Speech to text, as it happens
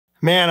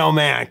Man, oh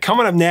man,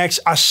 coming up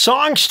next, a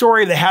song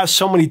story that has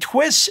so many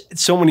twists,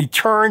 so many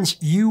turns,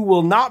 you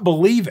will not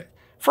believe it.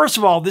 First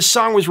of all, this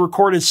song was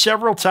recorded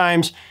several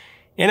times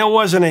and it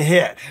wasn't a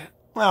hit.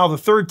 Well, the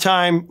third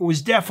time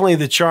was definitely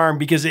the charm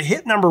because it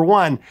hit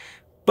 #1,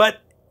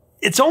 but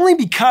it's only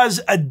because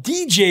a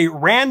DJ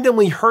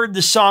randomly heard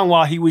the song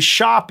while he was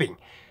shopping.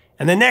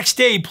 And the next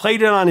day he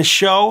played it on his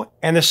show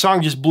and the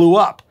song just blew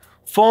up.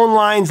 Phone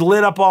lines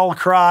lit up all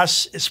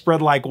across, it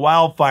spread like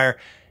wildfire.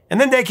 And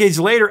then decades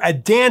later, a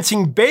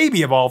dancing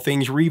baby of all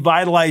things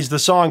revitalized the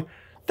song.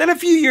 Then a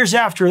few years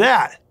after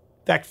that,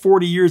 in fact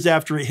 40 years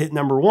after it hit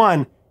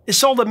 #1, it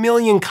sold 1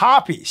 million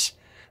copies.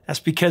 That's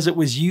because it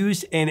was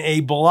used in a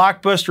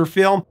blockbuster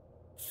film.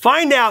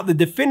 Find out the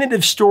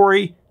definitive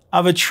story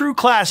of a true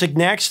classic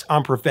next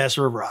on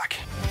Professor of Rock.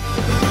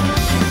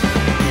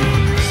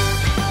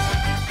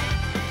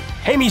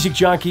 Hey music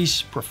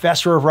junkies,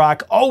 Professor of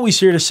Rock,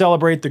 always here to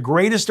celebrate the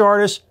greatest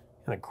artists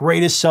and the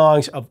greatest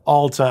songs of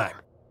all time.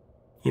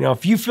 You know,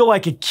 if you feel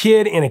like a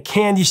kid in a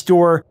candy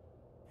store,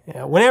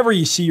 whenever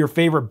you see your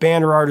favorite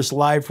band or artist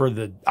live for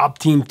the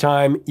upteenth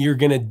time, you're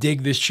gonna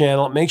dig this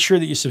channel. Make sure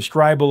that you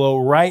subscribe below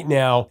right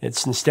now.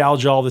 It's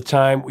nostalgia all the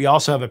time. We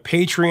also have a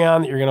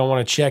Patreon that you're gonna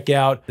wanna check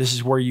out. This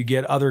is where you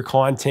get other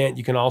content.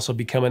 You can also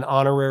become an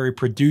honorary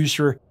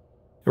producer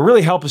and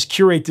really help us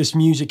curate this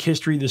music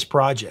history, this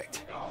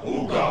project.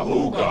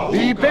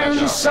 Deep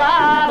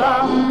inside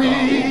of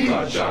me.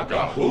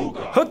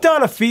 Hooked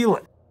on a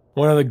Feeling.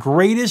 One of the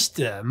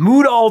greatest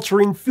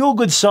mood-altering,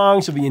 feel-good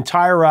songs of the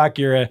entire rock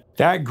era.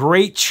 That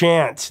great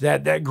chant,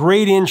 that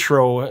great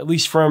intro, at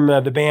least from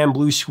the band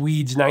Blue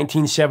Swede's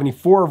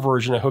 1974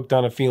 version of Hooked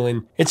on a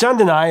Feeling, it's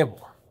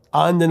undeniable.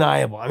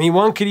 Undeniable. I mean,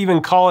 one could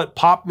even call it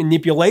pop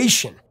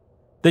manipulation.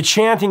 The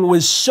chanting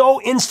was so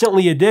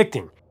instantly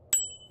addicting.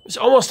 It was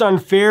almost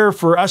unfair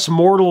for us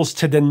mortals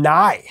to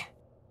deny.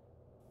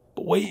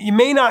 But what you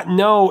may not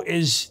know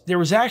is there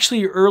was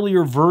actually an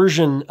earlier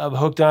version of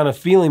Hooked on a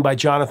Feeling by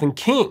Jonathan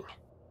King.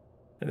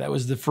 And that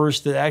was the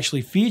first that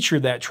actually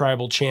featured that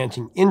tribal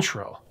chanting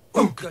intro.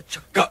 We're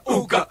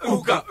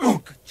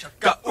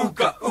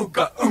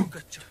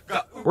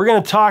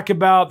going to talk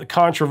about the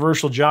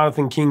controversial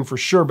Jonathan King for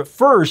sure, but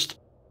first,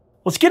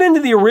 let's get into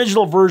the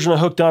original version of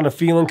Hooked on a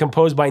Feeling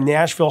composed by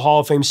Nashville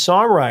Hall of Fame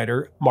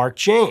songwriter Mark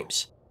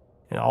James,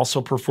 and also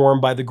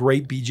performed by the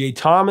great B.J.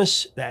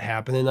 Thomas. That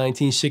happened in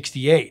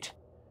 1968.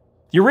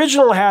 The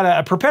original had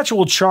a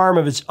perpetual charm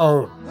of its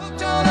own.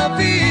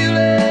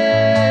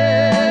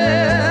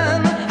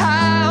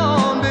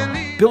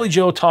 Billy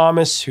Joe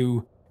Thomas,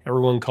 who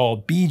everyone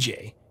called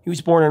B.J., he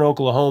was born in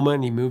Oklahoma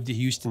and he moved to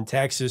Houston,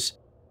 Texas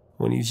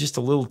when he was just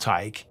a little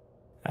tyke.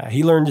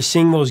 He learned to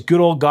sing those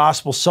good old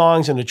gospel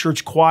songs in the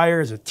church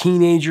choir as a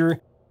teenager.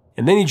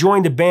 And then he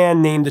joined a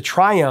band named the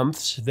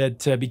Triumphs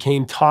that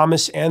became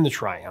Thomas and the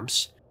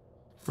Triumphs.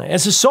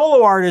 As a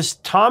solo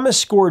artist, Thomas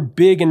scored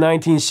big in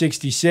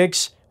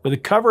 1966 with a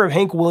cover of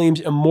Hank Williams'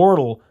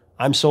 immortal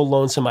I'm So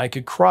Lonesome I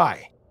Could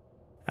Cry.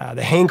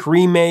 The Hank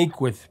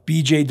remake with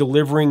B.J.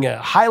 delivering a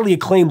highly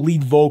acclaimed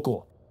lead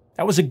vocal.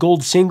 That was a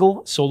gold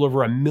single, sold over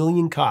 1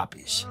 million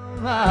copies.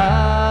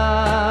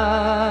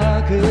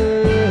 I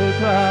could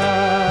cry.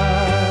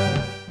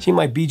 Seemed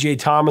like B.J.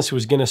 Thomas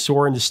was going to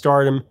soar into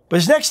stardom, but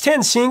his next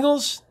 10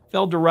 singles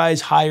failed to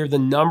rise higher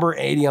than number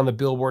 80 on the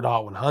Billboard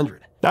Hot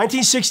 100.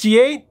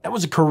 1968, that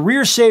was a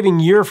career-saving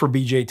year for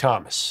B.J.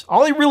 Thomas.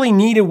 All he really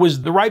needed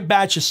was the right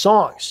batch of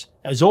songs.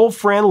 His old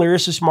friend,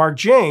 lyricist Mark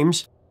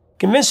James,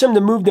 convinced him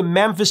to move to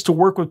Memphis to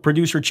work with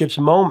producer Chips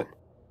Moman.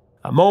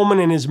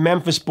 Moman and his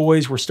Memphis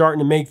boys were starting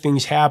to make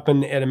things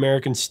happen at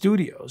American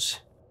studios.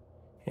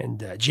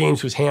 And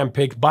James was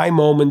handpicked by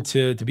Moman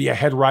to be a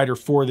head writer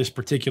for this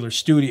particular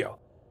studio.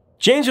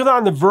 James was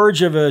on the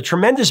verge of a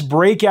tremendous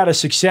breakout of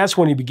success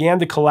when he began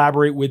to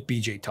collaborate with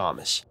B.J.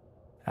 Thomas.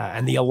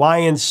 And the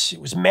alliance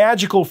was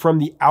magical from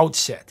the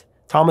outset.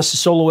 Thomas'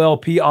 solo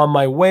LP, On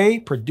My Way,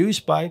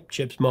 produced by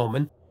Chips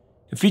Moman.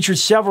 It featured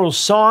several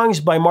songs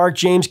by Mark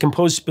James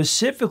composed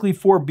specifically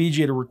for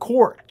B.J. to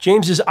record.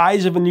 James's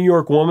Eyes of a New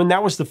York Woman,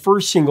 that was the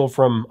first single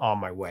from On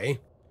My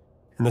Way.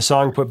 And the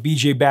song put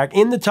B.J. back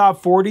in the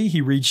top 40. He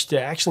reached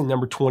actually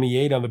number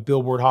 28 on the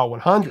Billboard Hot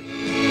 100.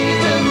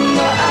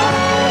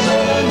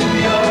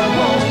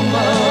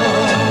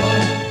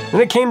 Then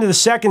it came to the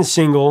second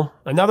single,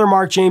 another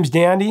Mark James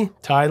dandy,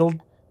 titled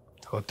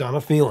Hooked on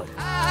a Feeling.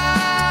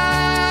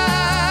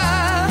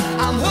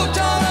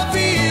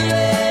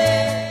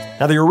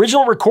 Now, the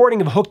original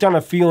recording of Hooked on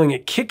a Feeling,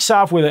 it kicks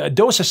off with a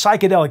dose of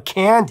psychedelic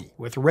candy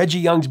with Reggie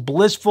Young's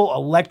blissful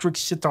electric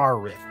sitar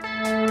riff.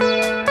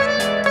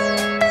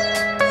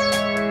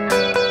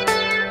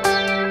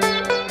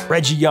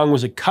 Reggie Young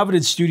was a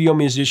coveted studio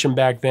musician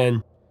back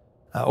then.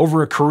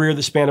 Over a career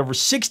that spanned over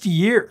 60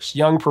 years,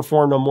 Young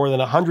performed on more than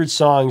 100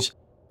 songs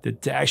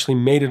that actually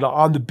made it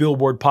on the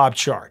Billboard pop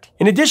chart.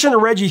 In addition to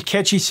Reggie's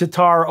catchy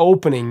sitar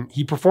opening,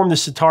 he performed the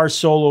sitar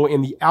solo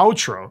in the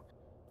outro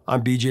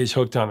on B.J.'s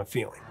Hooked on a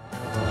Feeling.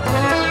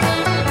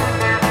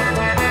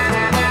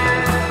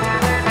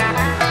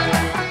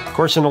 Of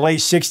course, in the late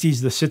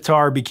 60s, the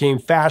sitar became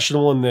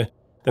fashionable and the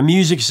the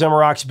music of some of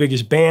rock's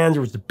biggest bands.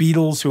 There was the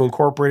Beatles, who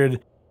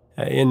incorporated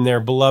in their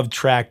beloved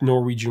track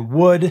Norwegian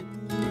Wood.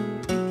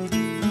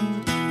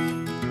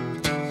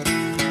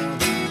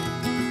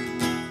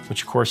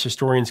 Which, of course,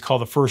 historians call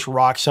the first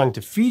rock song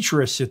to feature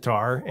a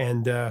sitar,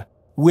 and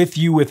With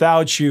You,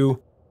 Without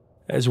You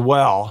as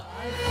well.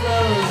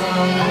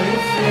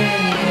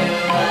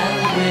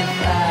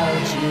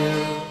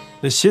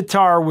 The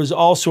sitar was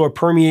also a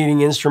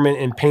permeating instrument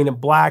in Paint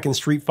It Black and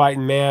Street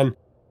Fighting Man,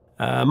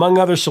 among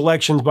other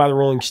selections by the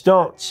Rolling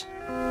Stones.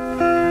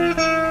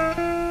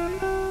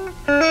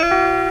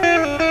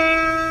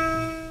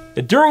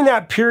 During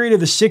that period of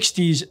the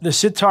 60s, the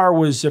sitar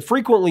was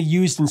frequently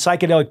used in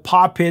psychedelic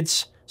pop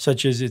hits,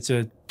 such as It's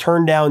a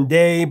Turn Down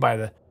Day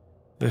by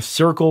the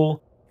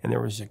Circle, and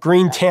there was a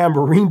Green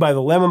Tambourine by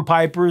the Lemon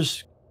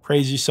Pipers.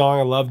 Crazy song,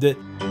 I loved it.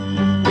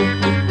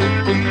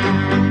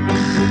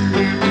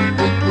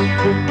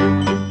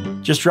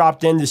 Just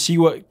dropped in to see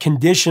what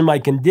condition my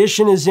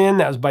condition is in.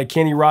 That was by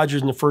Kenny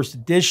Rogers in the first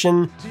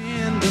edition.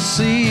 To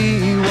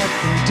see what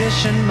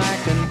condition my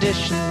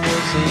condition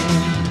was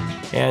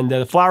in. And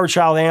the Flower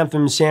Child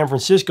Anthem, San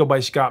Francisco by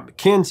Scott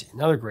McKenzie.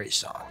 Another great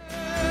song.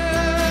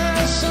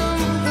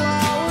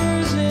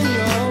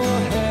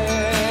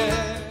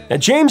 Now,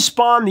 James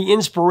spawned the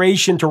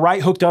inspiration to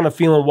write Hooked on a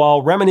Feeling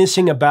while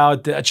reminiscing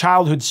about a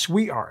childhood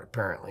sweetheart,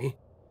 apparently.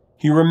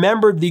 He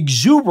remembered the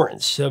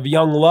exuberance of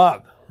young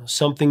love,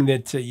 something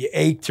that you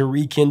ache to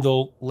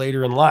rekindle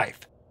later in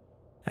life.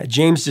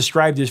 James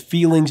described his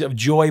feelings of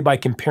joy by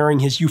comparing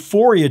his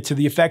euphoria to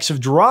the effects of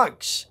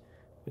drugs,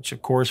 which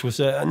of course was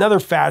another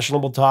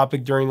fashionable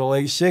topic during the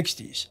late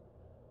 60s.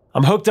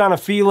 I'm hooked on a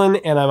feeling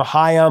and I'm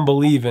high on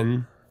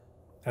believing.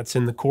 That's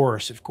in the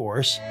chorus, of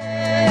course.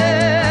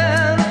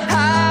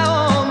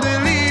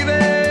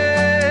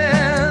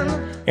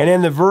 And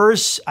in the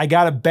verse, I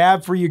got it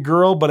bad for you,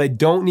 girl, but I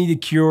don't need a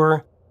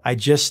cure. I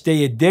just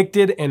stay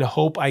addicted and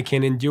hope I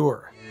can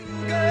endure.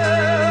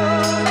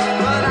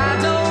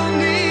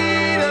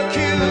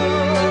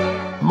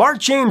 Mark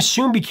James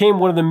soon became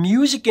one of the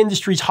music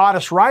industry's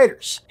hottest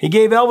writers. He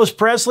gave Elvis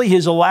Presley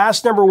his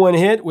last #1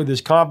 hit with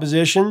his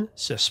composition,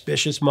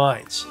 Suspicious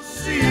Minds.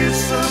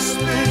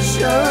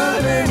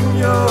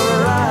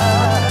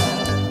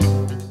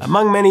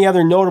 Among many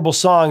other notable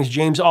songs,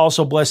 James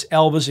also blessed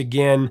Elvis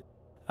again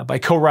by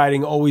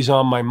co-writing Always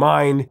on My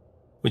Mind,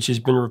 which has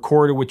been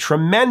recorded with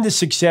tremendous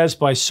success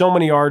by so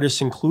many artists,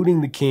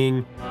 including the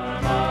King.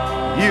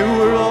 You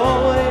were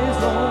always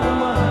on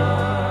my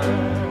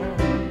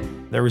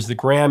mind. There was the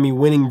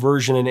Grammy-winning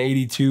version in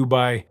 '82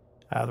 by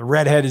the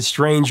Redheaded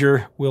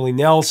Stranger, Willie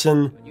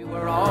Nelson. You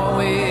were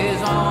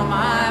always on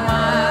my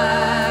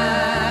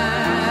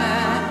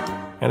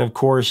mind. And of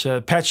course,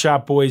 Pet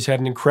Shop Boys had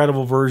an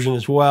incredible version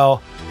as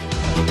well.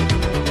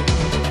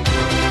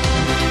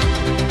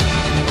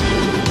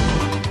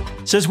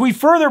 So as we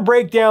further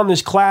break down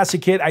this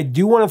classic hit, I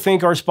do want to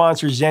thank our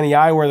sponsor, Zenni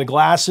Eyewear, the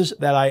glasses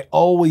that I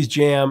always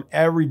jam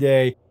every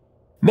day.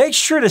 Make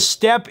sure to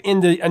step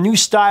into a new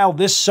style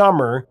this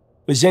summer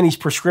with Zenni's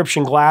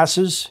prescription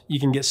glasses. You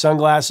can get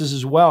sunglasses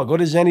as well. Go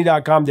to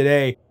Zenni.com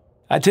today.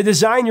 To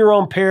design your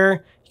own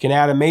pair, you can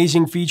add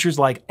amazing features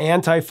like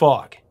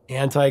anti-fog,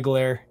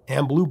 anti-glare,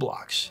 and blue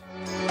blocks.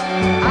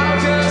 I'll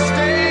just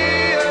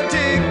stay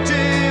addicted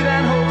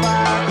and hope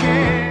I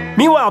can.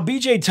 Meanwhile,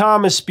 B.J.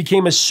 Thomas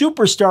became a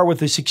superstar with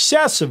the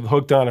success of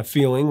Hooked on a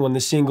Feeling when the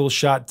single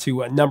shot to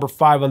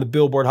 #5 on the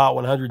Billboard Hot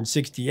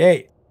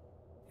 168.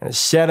 And it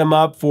set him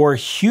up for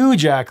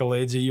huge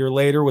accolades a year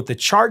later with the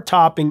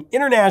chart-topping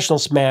international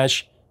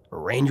smash,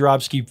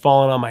 Raindrops Keep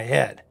Falling on My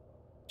Head,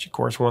 which of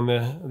course won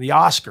the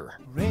Oscar.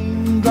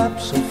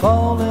 Raindrops are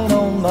falling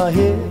on my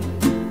head.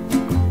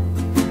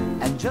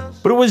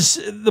 But it was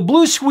the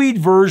Blue Swede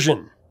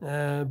version.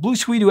 Blue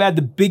Swede, who had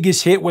the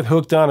biggest hit with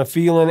Hooked on a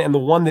Feeling, and the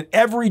one that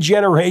every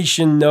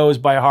generation knows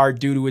by heart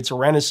due to its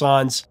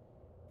renaissance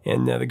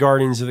in the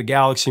Guardians of the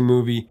Galaxy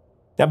movie.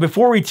 Now,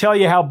 before we tell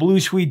you how Blue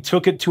Swede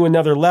took it to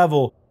another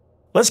level,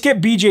 let's get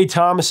B.J.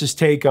 Thomas's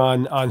take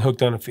on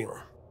Hooked on a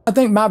Feeling. I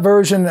think my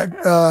version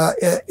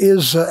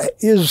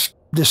is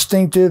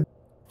distinctive,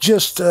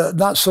 just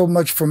not so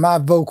much for my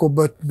vocal,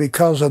 but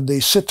because of the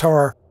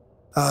sitar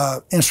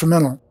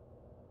instrumental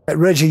that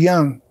Reggie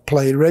Young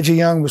played. Reggie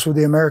Young was with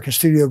the American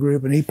Studio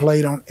Group, and he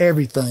played on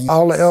everything,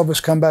 all the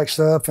Elvis comeback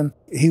stuff, and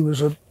he was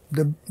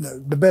the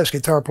best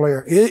guitar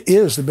player. It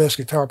is the best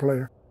guitar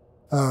player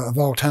of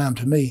all time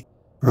to me.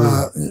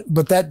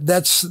 But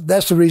that's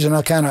the reason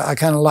I kind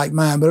of like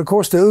mine. But of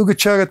course, the Ooga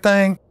Chugga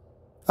thing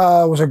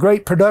was a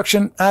great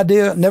production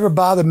idea. Never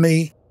bothered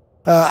me.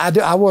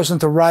 I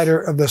wasn't the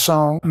writer of the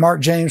song. Mark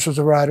James was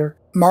the writer.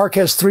 Mark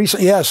has 3,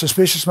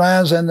 Suspicious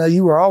Minds, and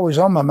You Were Always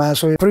on My Mind.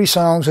 So 3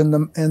 songs in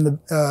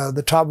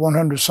the top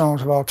 100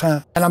 songs of all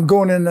time. And I'm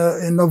going in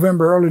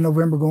November, early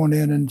November, going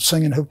in and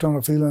singing Hooked on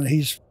a Feeling.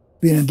 He's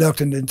being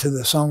inducted into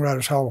the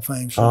Songwriters Hall of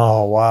Fame. So.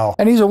 Oh, wow.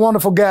 And he's a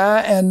wonderful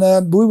guy, and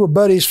we were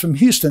buddies from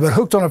Houston. But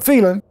Hooked on a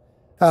Feeling,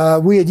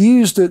 we had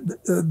used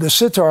the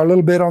sitar a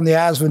little bit on The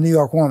Eyes of a New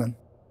York Woman.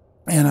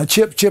 And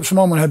Chip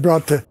Moman had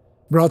brought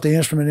the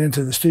instrument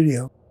into the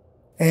studio.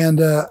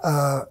 And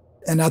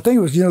I think it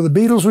was, the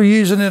Beatles were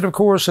using it, of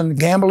course, and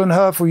Gamble and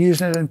Huff were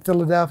using it in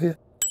Philadelphia.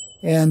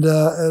 And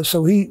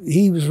so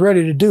he was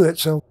ready to do it.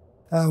 So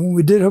when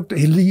we did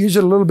he used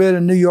it a little bit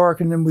in New York,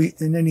 and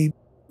then he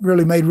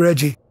really made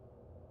Reggie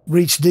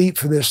reach deep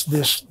for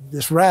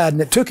this ride.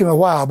 And it took him a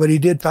while, but he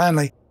did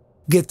finally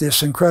get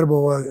this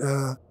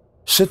incredible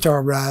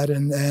sitar ride.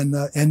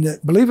 And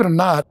believe it or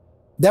not,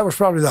 that was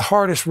probably the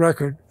hardest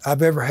record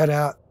I've ever had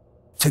out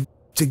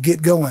to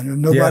get going.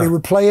 And nobody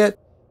would play it.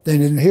 They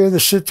didn't hear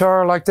the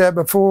sitar like that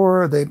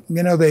before.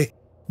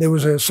 There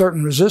was a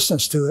certain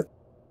resistance to it,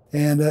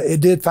 and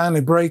it did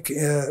finally break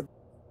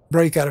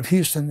out of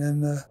Houston.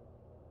 And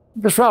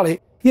it's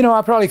probably,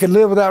 I probably could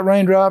live without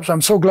Raindrops.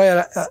 I'm so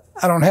glad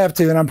I don't have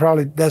to, and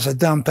that's a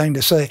dumb thing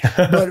to say.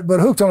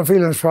 but Hooked on a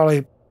Feeling is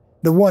probably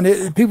the one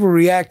people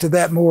react to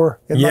that more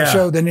in my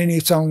show than any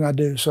song I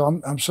do.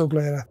 So I'm so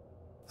glad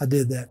I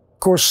did that. Of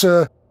course,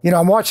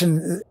 I'm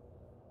watching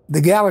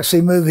the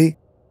Galaxy movie.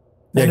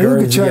 And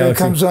Guardians Ooga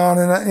comes on,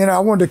 and I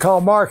wanted to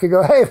call Mark and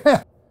go, "Hey,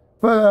 man,"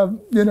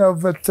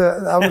 but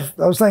I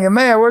was thinking,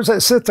 "Man, where's that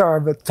sitar?"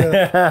 But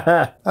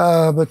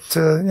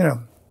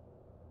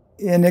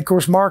and of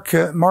course, Mark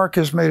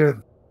has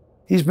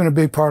he's been a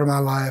big part of my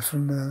life,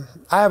 and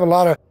I've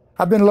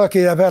been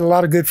lucky. I've had a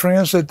lot of good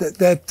friends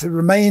that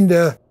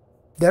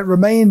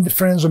remained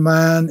friends of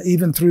mine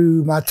even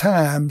through my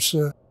times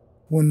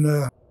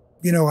when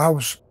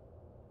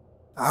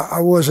I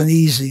wasn't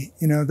easy.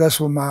 That's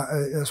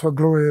what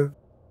Gloria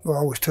will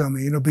always tell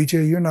me,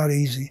 B.J., you're not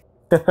easy.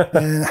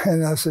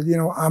 and I said,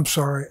 I'm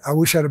sorry. I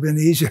wish I'd have been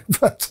easier,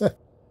 but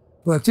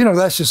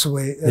that's just the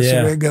way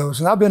it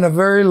goes. And I've been a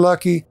very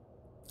lucky,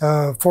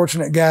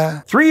 fortunate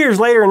guy. 3 years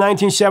later, in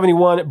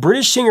 1971,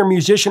 British singer,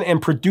 musician,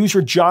 and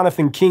producer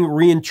Jonathan King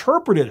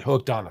reinterpreted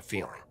Hooked on a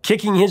Feeling,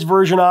 kicking his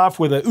version off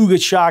with a Ooga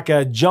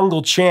Chaka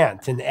jungle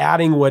chant and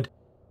adding what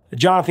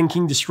Jonathan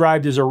King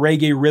described as a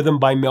reggae rhythm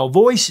by male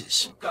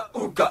voices.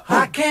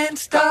 I can't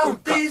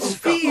stop this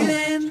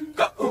feeling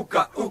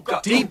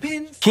deep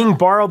in. King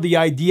borrowed the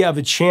idea of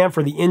a chant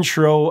for the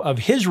intro of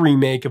his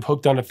remake of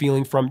Hooked on a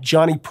Feeling from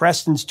Johnny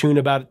Preston's tune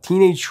about a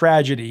teenage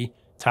tragedy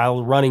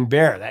titled Running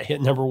Bear. That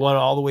hit #1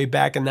 all the way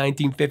back in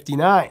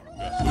 1959.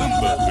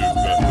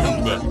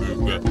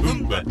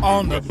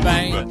 On the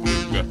bank.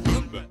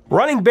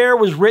 Running Bear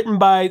was written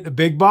by the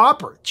Big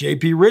Bopper,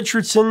 J.P.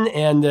 Richardson,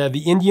 and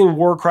the Indian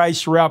war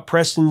cries throughout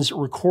Preston's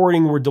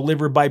recording were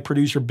delivered by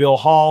producer Bill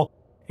Hall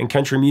and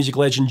country music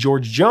legend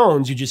George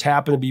Jones, who just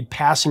happened to be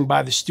passing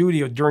by the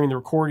studio during the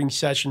recording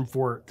session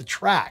for the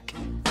track.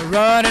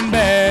 Running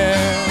Bear,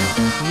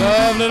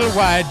 love little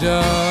white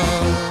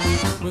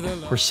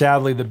dove. For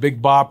sadly, the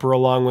Big Bopper,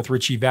 along with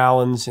Ritchie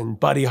Valens and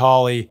Buddy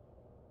Holly,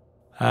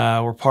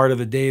 were part of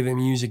the day the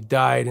music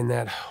died in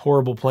that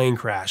horrible plane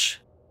crash.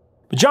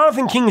 But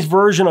Jonathan King's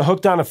version of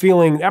Hooked on a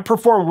Feeling, that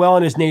performed well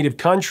in his native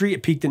country.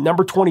 It peaked at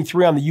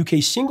 #23 on the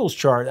UK singles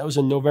chart. That was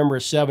in November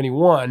of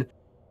 '71.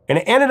 And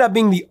it ended up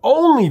being the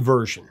only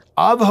version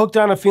of Hooked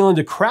on a Feeling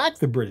to crack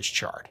the British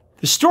chart.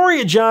 The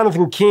story of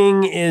Jonathan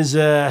King is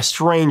a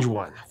strange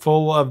one,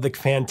 full of the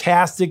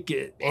fantastic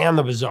and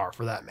the bizarre,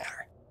 for that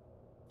matter.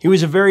 He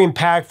was a very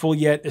impactful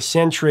yet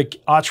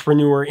eccentric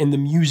entrepreneur in the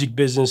music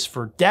business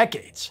for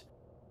decades.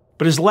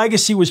 But his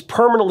legacy was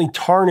permanently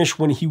tarnished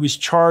when he was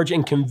charged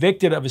and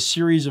convicted of a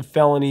series of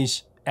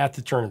felonies at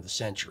the turn of the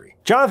century.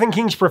 Jonathan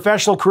King's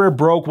professional career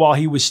broke while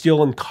he was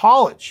still in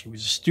college. He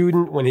was a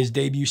student when his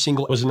debut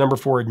single was a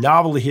 #4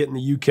 novelty hit in the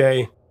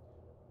UK.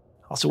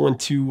 Also went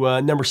to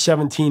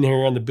 #17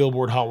 here on the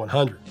Billboard Hot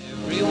 100.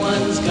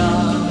 Everyone's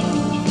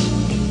gone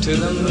to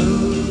the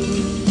moon.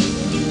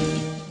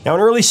 Now,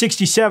 in early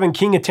 '67,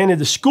 King attended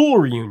the school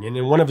reunion,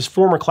 and one of his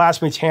former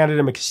classmates handed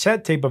him a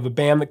cassette tape of a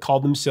band that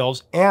called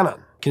themselves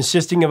Anon,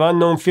 consisting of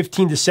unknown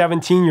 15 to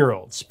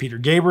 17-year-olds, Peter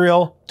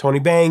Gabriel, Tony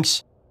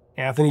Banks,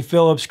 Anthony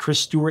Phillips,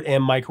 Chris Stewart,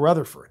 and Mike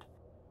Rutherford.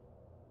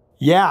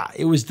 Yeah,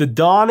 it was the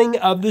dawning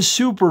of the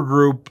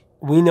supergroup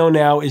we know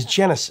now as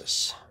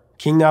Genesis.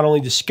 King not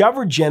only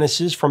discovered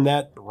Genesis from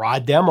that raw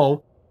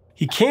demo,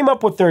 he came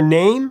up with their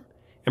name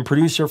and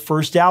produced their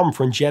first album,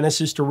 From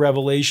Genesis to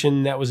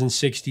Revelation. That was in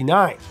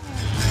 '69.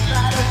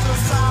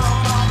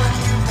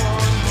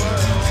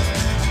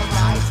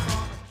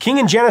 King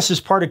and Genesis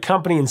parted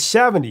company in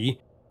 '70,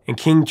 and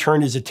King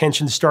turned his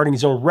attention to starting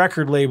his own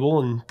record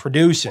label and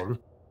producing.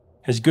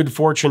 His good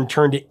fortune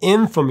turned to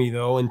infamy,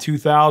 though, in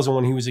 2000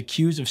 when he was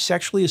accused of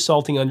sexually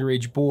assaulting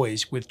underage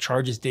boys, with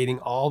charges dating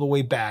all the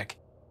way back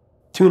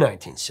to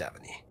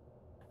 1970.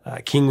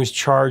 King was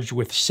charged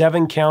with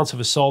 7 counts of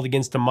assault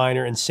against a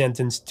minor and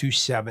sentenced to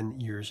 7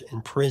 years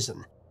in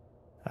prison.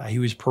 He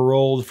was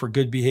paroled for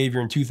good behavior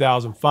in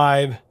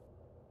 2005.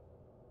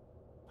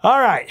 All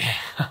right,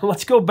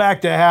 let's go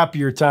back to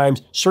happier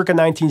times, circa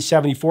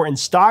 1974 in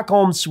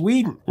Stockholm,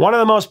 Sweden. One of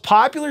the most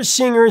popular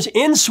singers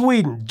in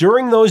Sweden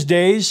during those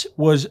days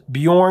was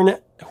Bjorn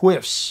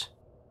Skifs.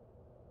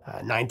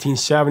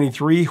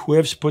 1973,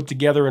 Skifs put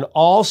together an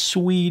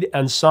all-Swede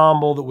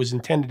ensemble that was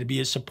intended to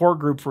be a support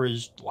group for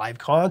his live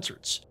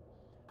concerts,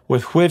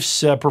 with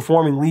Skifs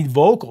performing lead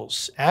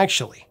vocals,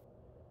 actually.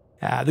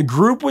 The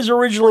group was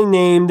originally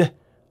named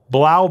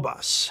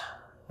Blaubus.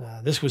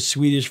 This was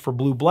Swedish for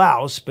blue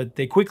blouse, but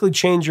they quickly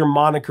changed their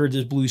moniker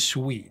to Blue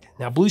Swede.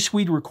 Now, Blue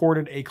Swede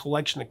recorded a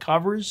collection of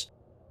covers,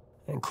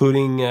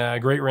 including a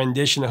great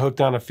rendition of Hooked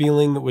on a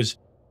Feeling that was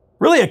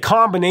really a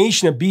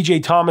combination of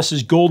B.J.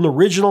 Thomas's Golden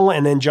Original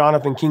and then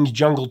Jonathan King's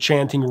Jungle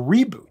Chanting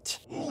reboot.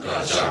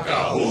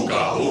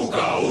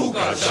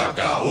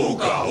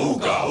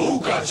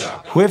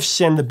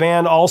 Whiffs and the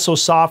band also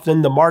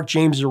softened the Mark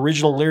James'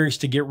 original lyrics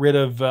to get rid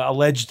of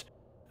alleged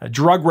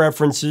drug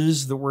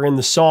references that were in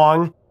the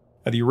song.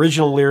 The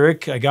original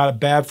lyric, I got it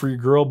bad for your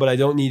girl, but I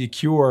don't need a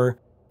cure.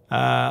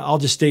 I'll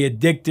just stay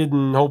addicted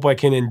and hope I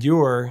can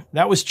endure.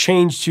 That was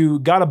changed to,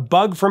 got a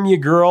bug from you,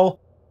 girl,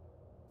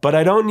 but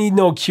I don't need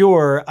no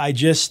cure. I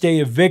just stay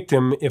a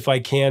victim if I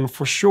can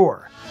for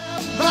sure.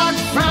 Bug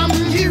from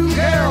you,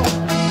 girl,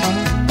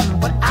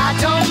 but I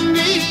don't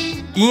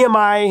need.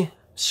 EMI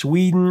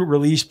Sweden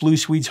released Blue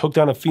Swede's Hooked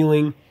on a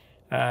Feeling.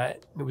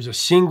 It was a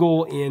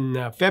single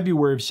in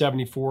February of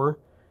 '74.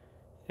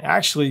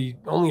 Actually,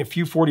 only a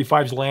few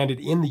 45s landed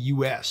in the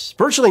US.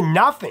 Virtually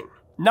nothing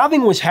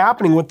was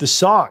happening with the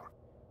song.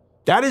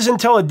 That is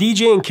until a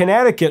DJ in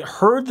Connecticut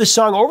heard the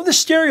song over the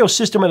stereo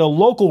system at a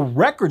local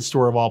record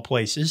store of all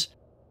places,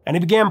 and he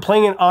began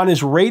playing it on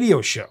his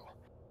radio show.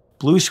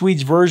 Blue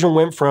Swede's version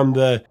went from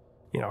the,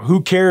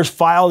 who cares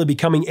file to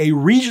becoming a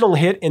regional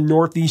hit in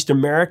Northeast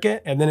America,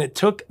 and then it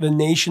took the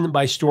nation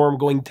by storm,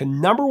 going to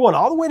 #1,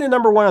 all the way to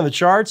 #1 on the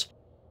charts.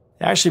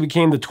 It actually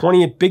became the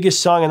 20th biggest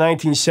song in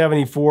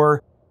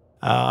 1974.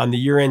 On the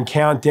year-end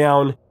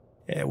countdown,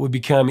 it would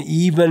become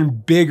even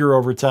bigger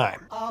over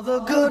time. All the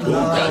good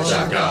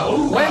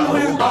love when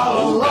we're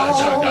all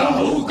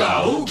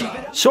alone.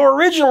 So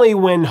originally,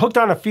 when Hooked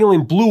on a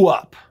Feeling blew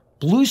up,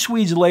 Blue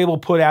Swede's label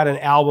put out an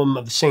album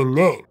of the same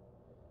name.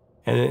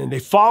 And they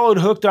followed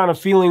Hooked on a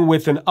Feeling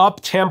with an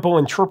up-tempo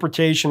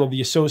interpretation of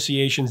the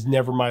Association's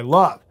Never My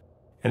Love.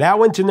 And that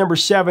went to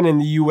 #7 in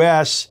the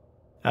US,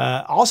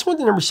 also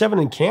went to #7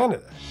 in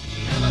Canada.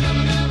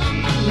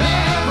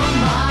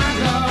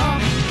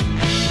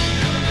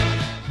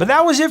 But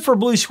that was it for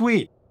Blue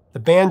Swede. The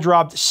band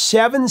dropped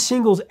 7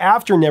 singles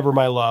after Never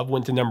My Love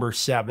went to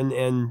 #7,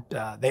 and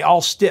they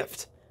all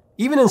stiffed,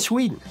 even in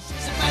Sweden.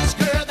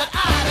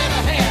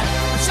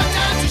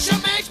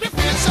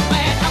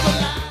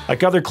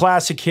 Like other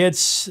classic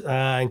hits,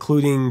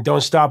 including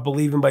Don't Stop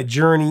Believin' by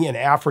Journey and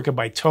Africa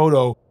by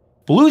Toto,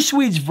 Blue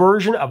Swede's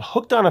version of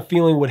Hooked on a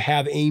Feeling would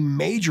have a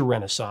major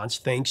renaissance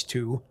thanks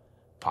to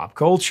pop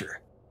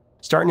culture.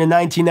 Starting in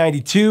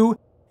 1992,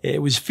 it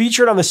was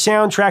featured on the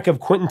soundtrack of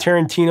Quentin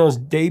Tarantino's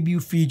debut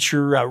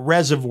feature,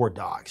 Reservoir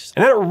Dogs.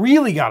 And then it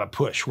really got a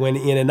push when,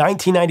 in a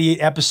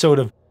 1998 episode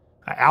of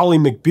Ally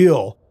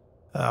McBeal,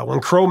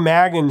 when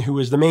Cro-Magnon, who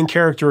is the main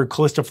character of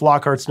Callista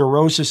Flockhart's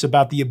neurosis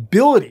about the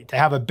ability to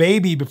have a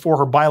baby before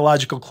her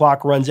biological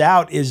clock runs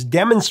out, is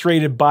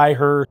demonstrated by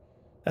her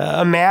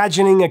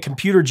imagining a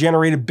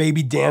computer-generated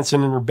baby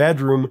dancing in her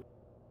bedroom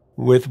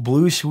with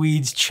Blue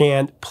Swede's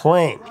chant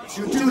playing.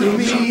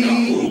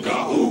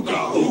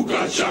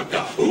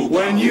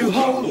 When you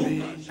hold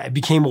me. It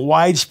became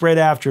widespread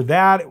after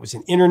that. It was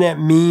an internet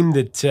meme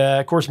that,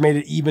 of course, made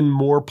it even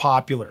more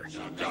popular.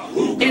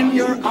 In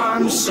your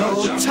arms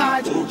so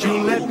tight,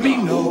 you let me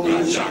know.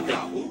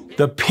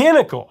 The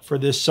pinnacle for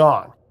this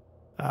song,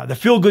 the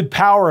feel-good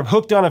power of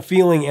Hooked on a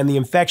Feeling and the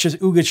infectious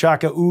Ooga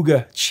Chaka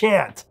Ooga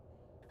chant,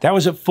 that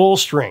was at full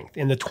strength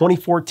in the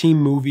 2014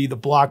 movie, the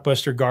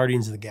blockbuster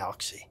Guardians of the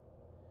Galaxy.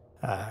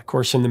 Of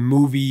course, in the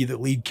movie, the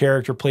lead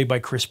character, played by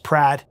Chris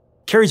Pratt,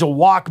 carries a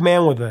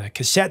Walkman with a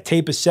cassette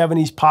tape of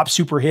 70s pop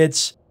super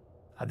hits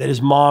that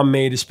his mom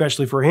made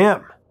especially for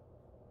him.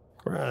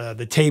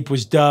 The tape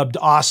was dubbed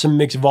Awesome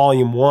Mix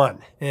Volume 1.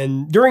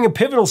 And during a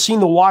pivotal scene,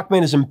 the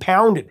Walkman is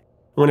impounded.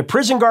 When a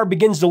prison guard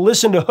begins to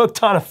listen to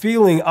Hooked on a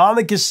Feeling on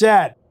the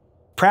cassette,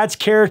 Pratt's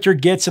character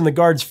gets in the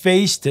guard's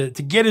face to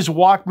get his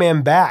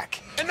Walkman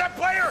back. And that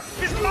player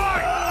is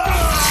mine!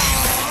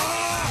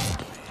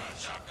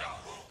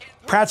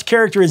 Pratt's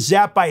character is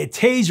zapped by a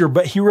taser,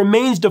 but he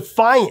remains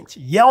defiant,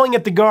 yelling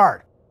at the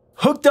guard.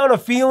 Hooked on a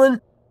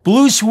Feeling,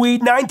 Blue Swede,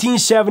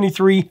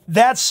 1973,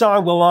 that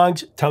song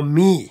belongs to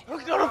me.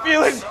 Hooked on a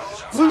Feeling,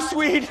 Blue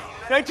Swede,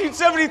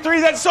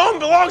 1973, that song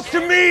belongs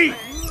to me!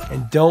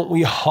 And don't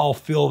we all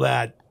feel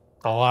that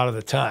a lot of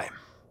the time?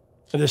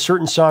 And a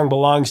certain song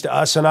belongs to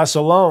us and us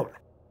alone.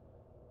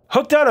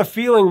 Hooked on a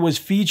Feeling was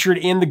featured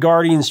in the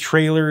Guardians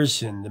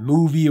trailers and the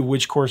movie, of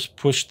which, of course,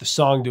 pushed the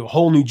song to a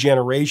whole new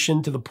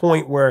generation, to the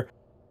point where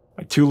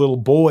my 2 little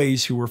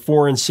boys, who were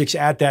 4 and 6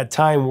 at that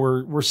time,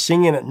 were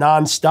singing it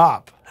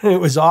nonstop.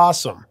 It was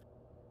awesome.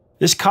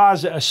 This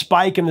caused a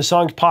spike in the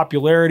song's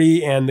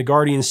popularity, and the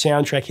Guardians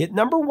soundtrack hit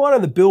 #1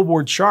 on the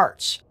Billboard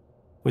charts.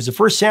 It was the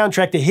first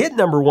soundtrack to hit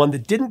 #1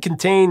 that didn't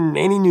contain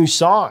any new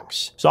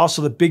songs. It's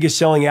also the biggest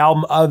selling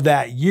album of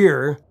that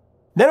year.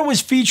 Then it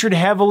was featured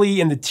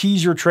heavily in the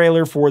teaser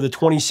trailer for the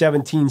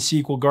 2017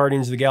 sequel,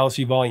 Guardians of the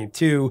Galaxy Volume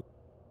 2.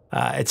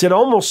 It's at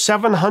almost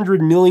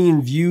 700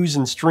 million views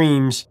and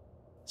streams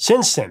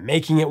since then,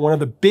 making it one of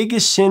the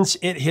biggest since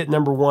it hit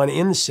 #1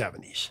 in the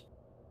 70s.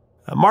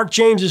 Mark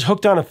James is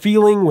Hooked on a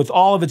Feeling with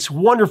all of its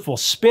wonderful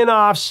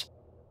spin-offs.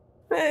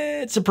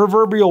 It's a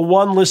proverbial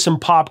one-listen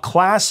pop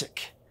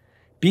classic.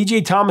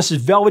 B.J.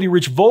 Thomas's velvety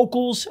rich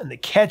vocals and the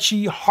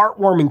catchy,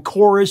 heartwarming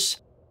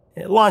chorus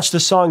launched the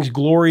song's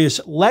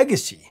glorious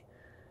legacy.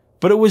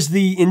 But it was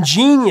the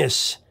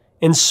ingenious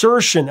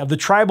insertion of the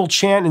tribal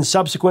chant in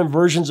subsequent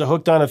versions of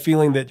Hooked on a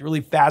Feeling that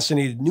really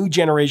fascinated new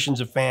generations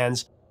of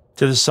fans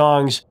to the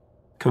song's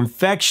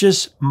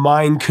confectious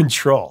mind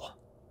control.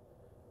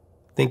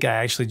 I think I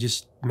actually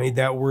just made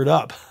that word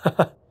up.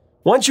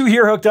 Once you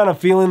hear Hooked on a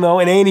Feeling, though,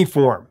 in any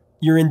form,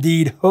 you're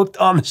indeed hooked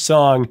on the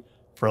song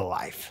for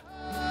life.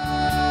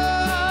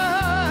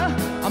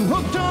 I'm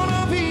hooked on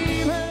a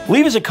feeling.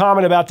 Leave us a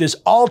comment about this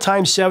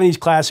all-time 70s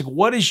classic.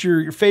 What is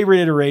your favorite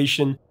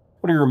iteration?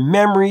 What are your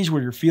memories? What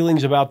are your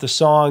feelings about the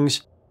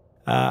songs?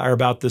 Or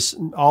about this,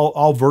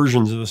 all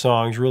versions of the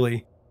songs,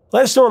 really.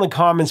 Let us know in the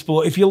comments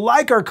below. If you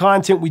like our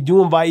content, we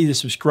do invite you to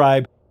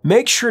subscribe.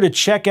 Make sure to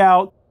check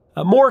out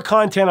more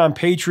content on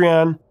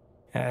Patreon.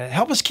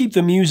 Help us keep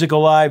the music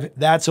alive.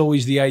 That's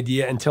always the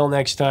idea. Until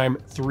next time,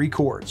 3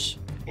 chords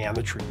and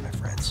the tree, my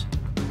friends.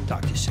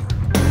 Talk to you soon.